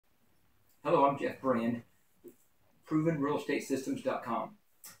Hello, I'm Jeff Brand, ProvenRealEstateSystems.com.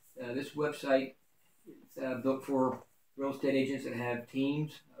 This website is built for real estate agents that have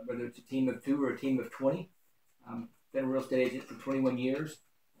teams, whether it's a team of 2 or a team of 20. I've been a real estate agent for 21 years.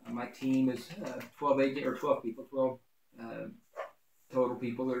 My team is 12 people, 12 total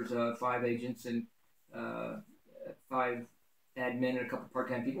people. There's 5 agents and 5 admin and a couple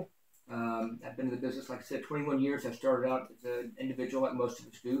part-time people. I've been in the business, like I said, 21 years. I started out as an individual, like most of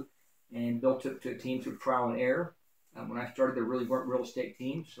us do, and built up to a team through trial and error. When I started, there really weren't real estate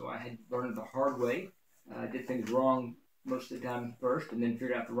teams, so I had to learn it the hard way. I did things wrong most of the time first, and then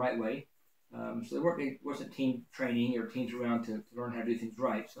figured out the right way. So there wasn't team training or teams around to learn how to do things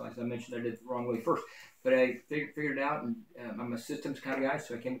right. So as I mentioned, I did it the wrong way first. But I figured it out, and I'm a systems kind of guy,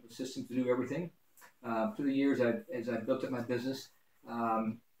 so I came up with systems to do everything. Through the years, as I built up my business,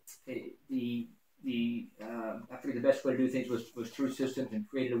 I figured the best way to do things was through systems, and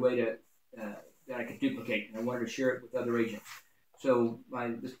created a way to that I could duplicate, and I wanted to share it with other agents. So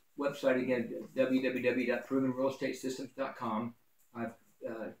this website again, www.ProvenRealEstateSystems.com. I've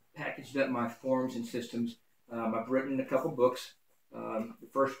packaged up my forms and systems. I've written a couple books. The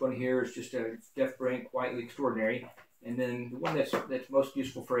first one here is just a Jeff Brand Quietly Extraordinary, and then the one that's most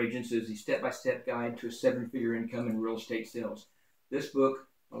useful for agents is the step-by-step guide to a 7-figure income in real estate sales. This book,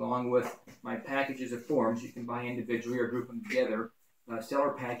 along with my packages of forms, you can buy individually or group them together.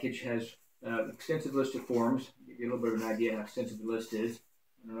 Seller package has an extensive list of forms. Give you a little bit of an idea how extensive the list is.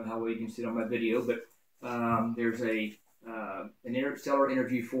 I don't know how well you can see it on my video, but there's an seller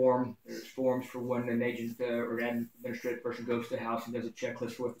interview form. There's forms for when an agent or an administrative person goes to the house and does a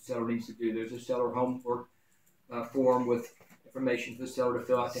checklist for what the seller needs to do. There's a seller homework form with information for the seller to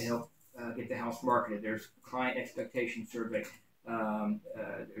fill out to help get the house marketed. There's a client expectation survey.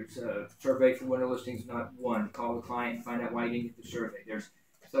 There's a survey for when a listing's not won. Call the client and find out why you didn't get the survey. There's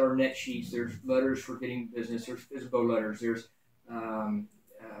seller net sheets. There's letters for getting business. There's FSBO letters. There's I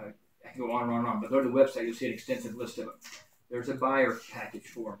can go on and on and on, but go to the website, you'll see an extensive list of them. There's a buyer package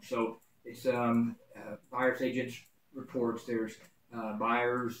form. So it's buyers agents reports. There's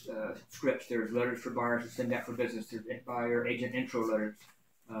buyers scripts. There's letters for buyers to send out for business. There's buyer agent intro letters.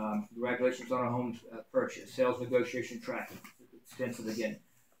 Congratulations on a home purchase. Sales negotiation tracking. Extensive again.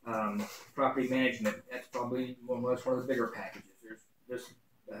 Property management. That's probably one of the bigger packages. There's this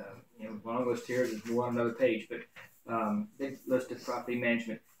long list here. There's more on another page, but big list of property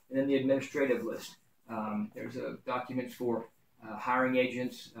management. And then the administrative list. There's documents for hiring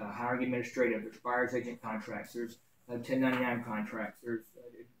agents, hiring administrative. There's buyer's agent contracts. There's 1099 contracts. There's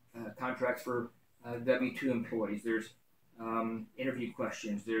contracts for W-2 employees. There's interview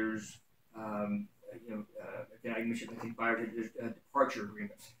questions. There's again, I mentioned, I think buyer's agent, departure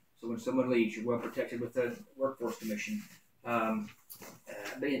agreements. So when someone leaves, you're well protected with the Workforce Commission. Again,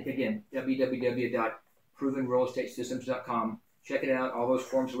 www.ProvenRealEstateSystems.com. Check it out. All those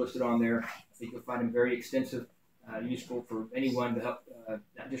forms are listed on there. I think you'll find them very extensive, useful for anyone to help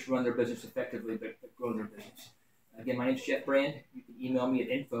not just run their business effectively, but grow their business. Again, my name is Jeff Brand. You can email me at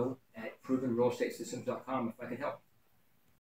info@ProvenRealEstateSystems.com if I can help.